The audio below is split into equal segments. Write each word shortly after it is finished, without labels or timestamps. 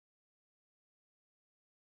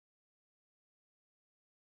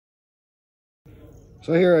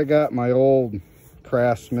So here I got my old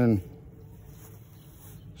Craftsman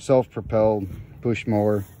self-propelled push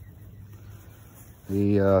mower.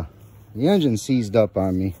 The engine seized up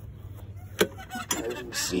on me. As you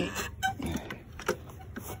can see,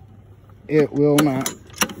 it will not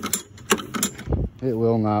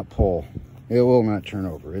pull. It will not turn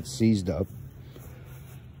over. It's seized up.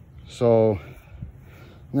 So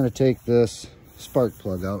I'm going to take this spark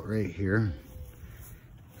plug out right here.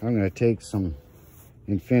 I'm going to take some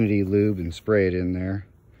Infinity Lube and spray it in there.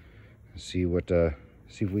 See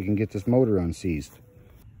if we can get this motor unseized.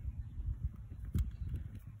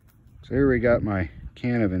 So here we got my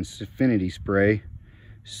can of Infinity spray,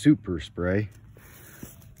 super spray.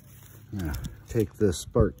 Now take this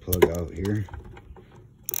spark plug out here.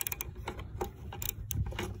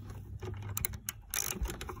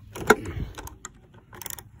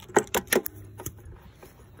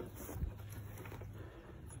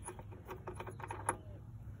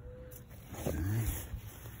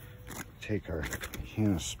 Take our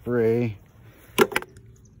can of spray,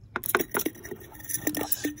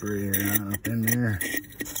 spray it up in there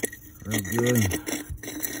real good.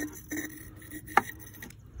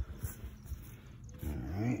 All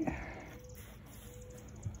right.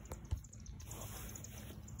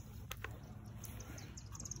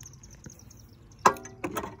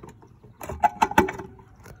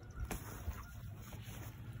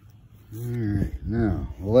 All right, now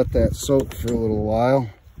we'll let that soak for a little while.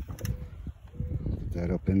 That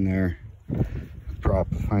up in there,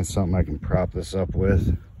 find something I can prop this up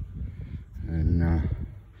with, and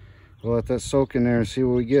we'll let that soak in there and see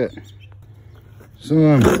what we get.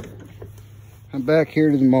 So I'm back here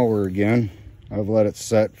to the mower again. I've let it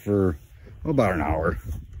set for about an hour,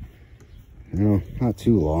 you know, not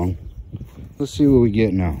too long. Let's see what we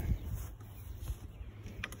get now.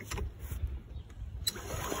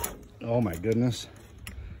 Oh my goodness,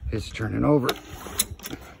 it's turning over.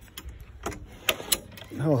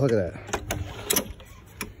 Oh, look at that.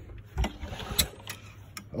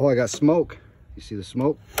 Oh, I got smoke. You see the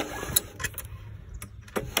smoke?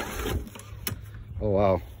 Oh,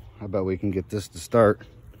 wow. I bet we can get this to start.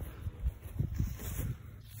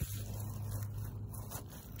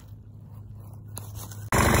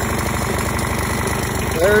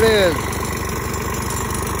 There it is.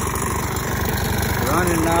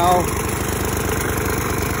 Running now.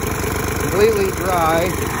 Completely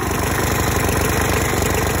dry.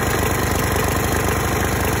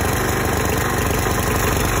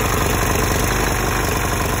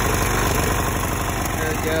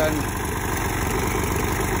 Again.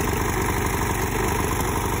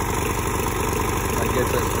 I get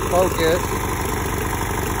this to focus.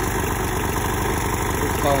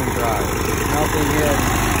 It's bone dry. Nothing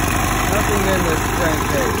in this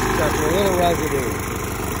crankcase except for a little residue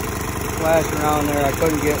flashing around there. I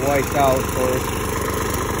couldn't get wiped out, of course.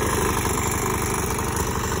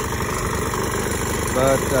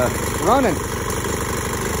 But running.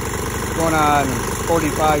 Going on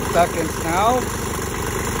 45 seconds now.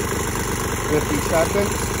 50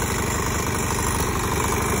 seconds.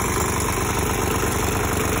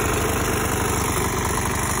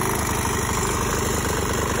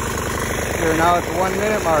 We're now at the 1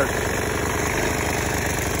 minute mark.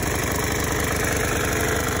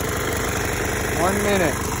 1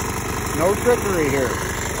 minute. No trickery here.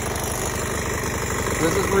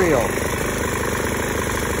 This is real.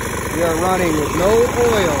 We are running with no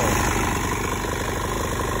oil.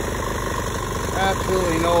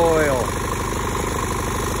 Absolutely no oil.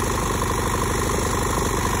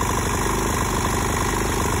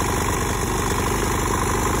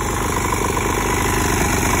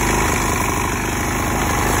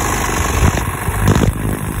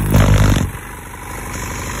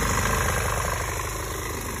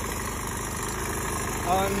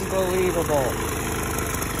 Unbelievable.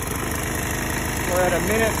 We're at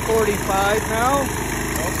 1:45 now.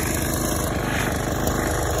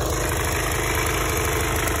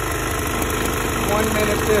 1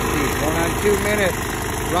 minute 50, going on 2 minutes,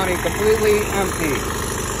 running completely empty.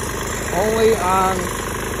 Only on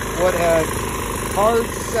what has hard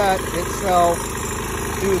set itself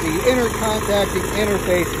to the intercontacting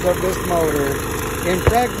interfaces of this motor,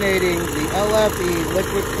 impregnating the LFE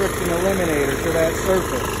liquid friction eliminator to that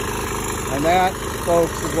surface. And that,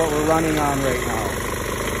 folks, is what we're running on right now.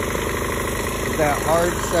 Is that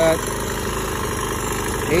hard set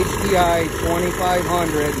HDI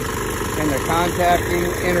 2500 and the contacting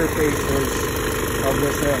interfaces of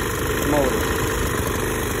this motor.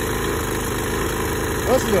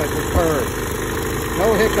 Listen to it, the purr.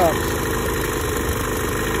 No hiccups.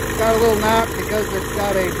 It's got a little knock because it's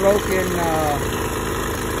got a broken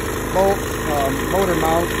bolt motor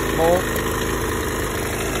mount bolt.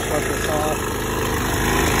 Shut this off.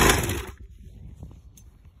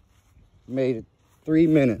 Made it 3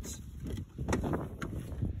 minutes.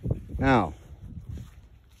 Now,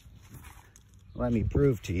 let me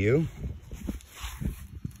prove to you.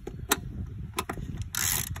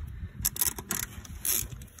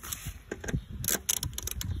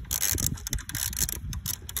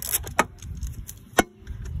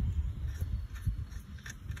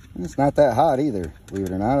 It's not that hot either, believe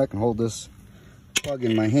it or not. I can hold this plug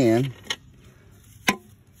in my hand.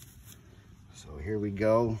 So here we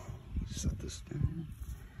go. Set this down.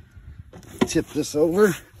 Tip this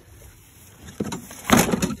over.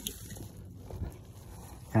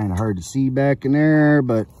 Kind of hard to see back in there,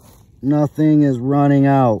 but nothing is running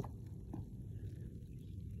out.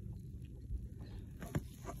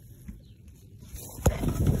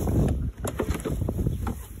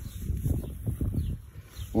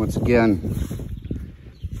 Once again,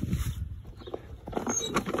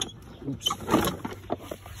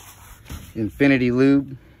 Infinity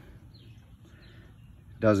Lube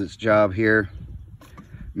does its job here.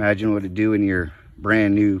 Imagine what it'd do in your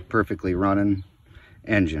brand new, perfectly running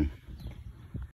engine.